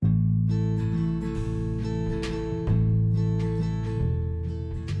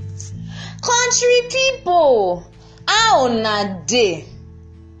country people, how una dey?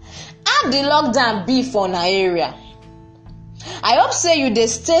 How the lockdown be for una area? I hope say you dey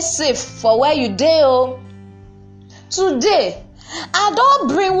stay safe for where you dey o. Today, I don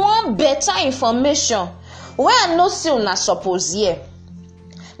bring one better information wey I know say una suppose hear.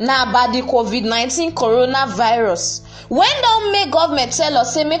 Na about the COVID-19 coronavirus wey don make government tell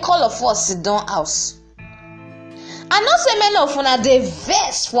us say make all of us sit down house. I know say many of una dey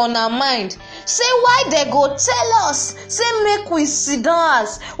vex for una mind say why they go tell us say make we sit down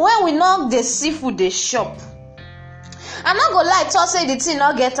house when we no dey see food dey chop. I no go lie talk say the thing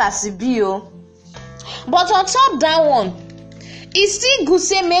no get as e be o. But on top that one, e still good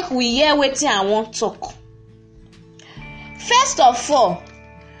say make we hear wetin I wan talk. First of all,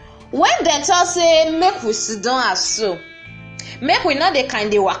 when dem talk say make we sit down house so, make we no dey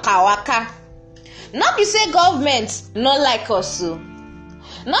kind of waka. No be say government no like us o.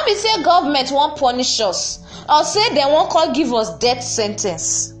 No be say government wan punish us or say dem wan come give us death sen ten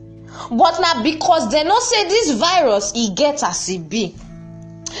ce. But na because dem know say this virus e get as e be.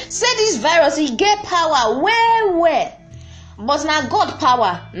 Say this virus e get power well. But na God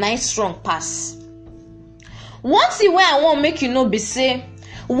power na im strong pass. One thing wey I wan make you know be say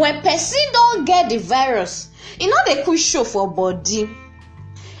when person don get the virus, e no dey quick show for body.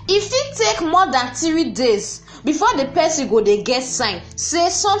 E fit take more than 3 days before the person go dey get sign say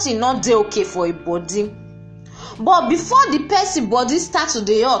something no dey okay for im body. But before the person body start to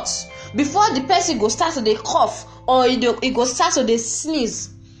dey hot, before the person go start to dey cough or e go start to dey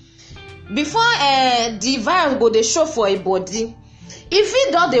sneeze, before the virus go dey show for im body, e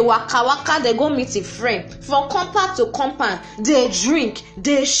fit don dey waka dey go meet im friend from compound to compound, dey drink,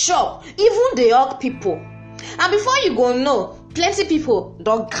 dey chop, even dey hug people. And before you go know, plenty people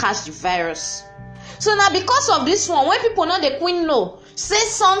don catch the virus. So na because of this one, when people no dey quick know say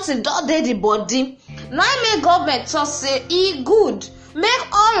something don dey the body, na make government talk say e good make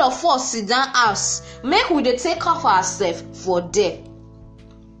all of us sit down house, make we dey take care of ourselves for there.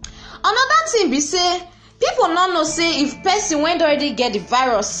 Another thing be say people no know say if person wey don already get the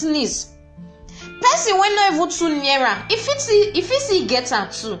virus sneeze, person wey no even too near am, e fit still get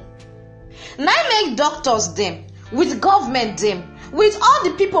am too. Na make doctors dem with government dem with all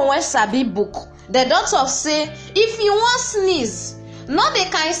the people wey sabi book, dem don talk say if you wan sneeze, no dey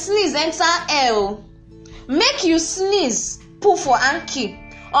kind sneeze enter air o. Make you sneeze put for hanky,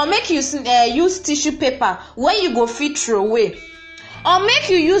 or make you use tissue paper wey you go fit throw away, or make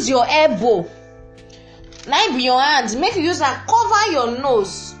you use your elbow, na be your hand, make you use am cover your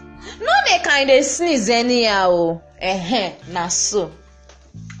nose. No dey kind of sneeze anyhow o. Na so.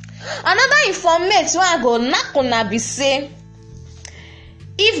 Another informate wey I go knack una be say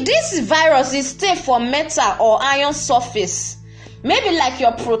if this virus is stay for metal or iron surface, maybe like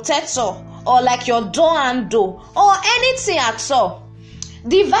your protector or like your door handle or anything at all,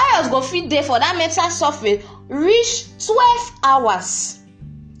 the virus go fit dey for that metal surface reach 12 hours.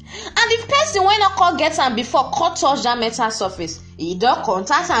 And if person wey no come get am before come touch that metal surface, e don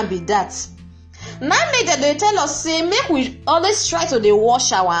contact am be that. Na make dem dey tell us say make we always try to dey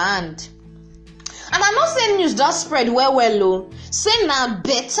wash our hand. And I know say news don spread well o, say na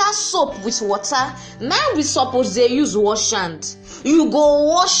better soap with water na we suppose dey use wash hand. You go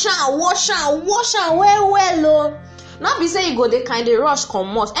wash am well o. No be say you go dey kind of rush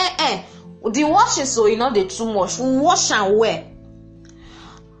comot. The washing so e no dey too much. Wash am well.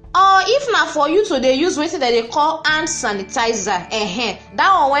 Or if na for you to dey use wetin dem dey call hand sanitizer,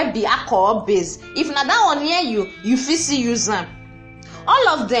 that one wey be alcohol base, if na that one near you fit still use am. All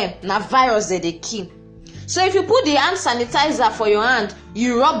of them na virus dem dey kill. So if you put the hand sanitizer for your hand,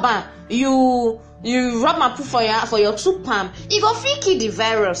 you rub am, you rub am put for your two palm, e go fit kill the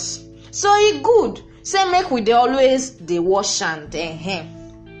virus. So e good say make we dey always dey wash hand. Another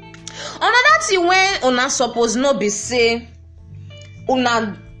thing wey una suppose know be say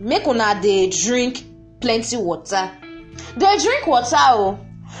make una dey drink plenty water. Dey drink water o.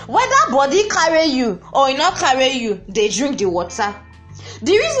 Whether body carry you or e no carry you, dey drink the water.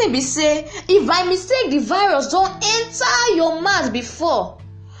 The reason be say if by mistake the virus don enter your mouth before,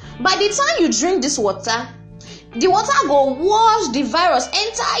 by the time you drink this water, the water go wash the virus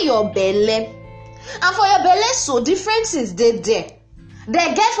enter your belle. And for your belle so different things dey there.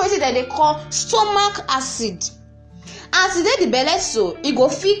 They get wetin dem dey call stomach acid. As e dey the belle so, e go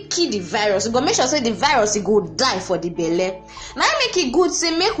fit kill the virus. E go make sure say the virus e go die for the belle. Na make e good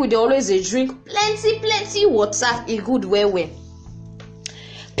say make we dey always dey drink plenty water. E good well.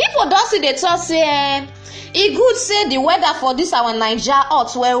 People don see dey talk say e good say the weather for this our Naija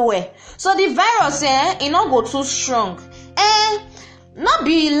hot well. So the virus e no go too strong. not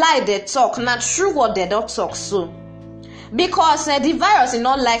be lie they talk, not true what they don't talk so. Because the virus is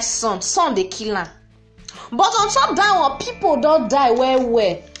not like sun they kill am. But on top that one, people don't die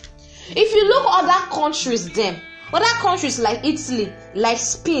well. If you look other countries like Italy, like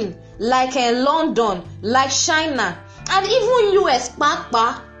Spain, like London, like China, and even US,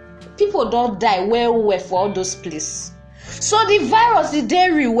 people don't die well for all those places. So the virus is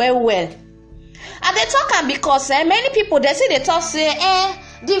there well. And they talk am because many people they talk say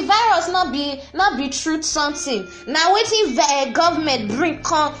the virus not be truth something. Now wetin government bring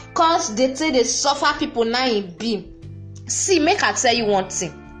cause they say they suffer people now it be. See, make I tell you one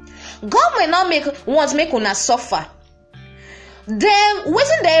thing. Government not want make una suffer. Then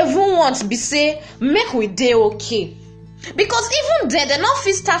wetin they even want be say make we dey okay. Because even they not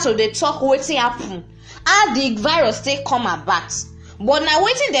fit start to dey talk wetin happen. How the virus take come about. But now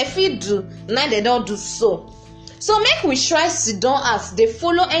wetin they fit do, now they don't do so. So make we try sit down as they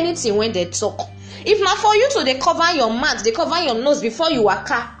follow anything when they talk. If not for you to they cover your mouth, they cover your nose before you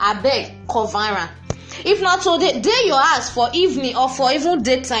waka, abeg cover am. If not to they day your ass for evening or for even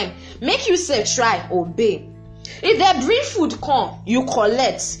daytime, make you say try obey. If they bring food come, you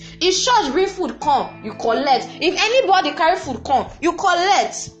collect. If church bring food come, you collect. If anybody carry food come, you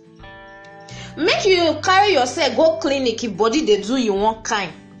collect. Make you carry yourself go clinic if body they do you one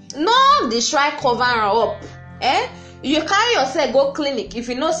kind. No, they try cover up. You carry yourself go clinic if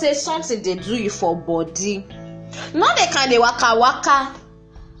you know say something they do you for body. No, they can they waka.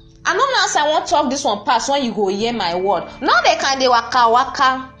 I don't know as I want to talk this one pass when you go hear my word. No, they can they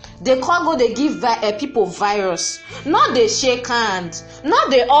waka. They can't go they give people virus. Not they shake hand. Not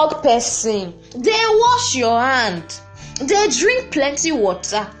they hug person. They wash your hand. They drink plenty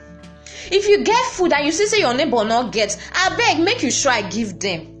water. If you get food and you see say your neighbor not get, I beg make you try give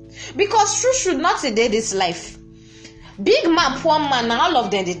them. Because truth should not say this life. Big man, poor man, now all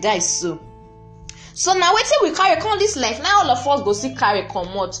of them they die so. So now wait till we carry on this life. Now all of us go see carry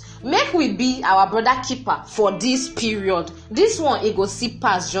comot. Make we be our brother keeper for this period. This one it go see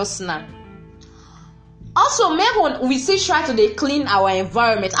pass just now. Also, make we see try to dey clean our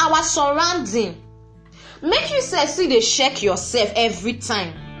environment, our surrounding. Make you see they check yourself every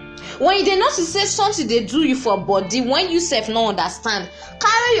time. When you dey notice say something they do you for body, when you self no understand,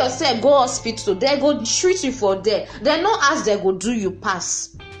 carry yourself go hospital. They go treat you for there. They no ask they go do you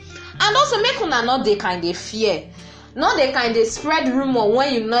pass. And also make una not they kind of fear. Not they kind of spread rumor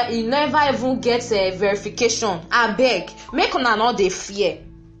when you never even get a verification. I beg, make una not they fear.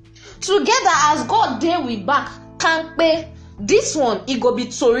 Together as God there we back, can't pay. This one it go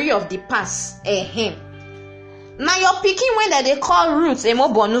be story of the past. Now your picking when they call roots emo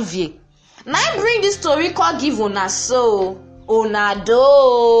bonuvie. Now bring this story called give una so una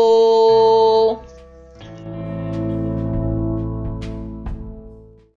do.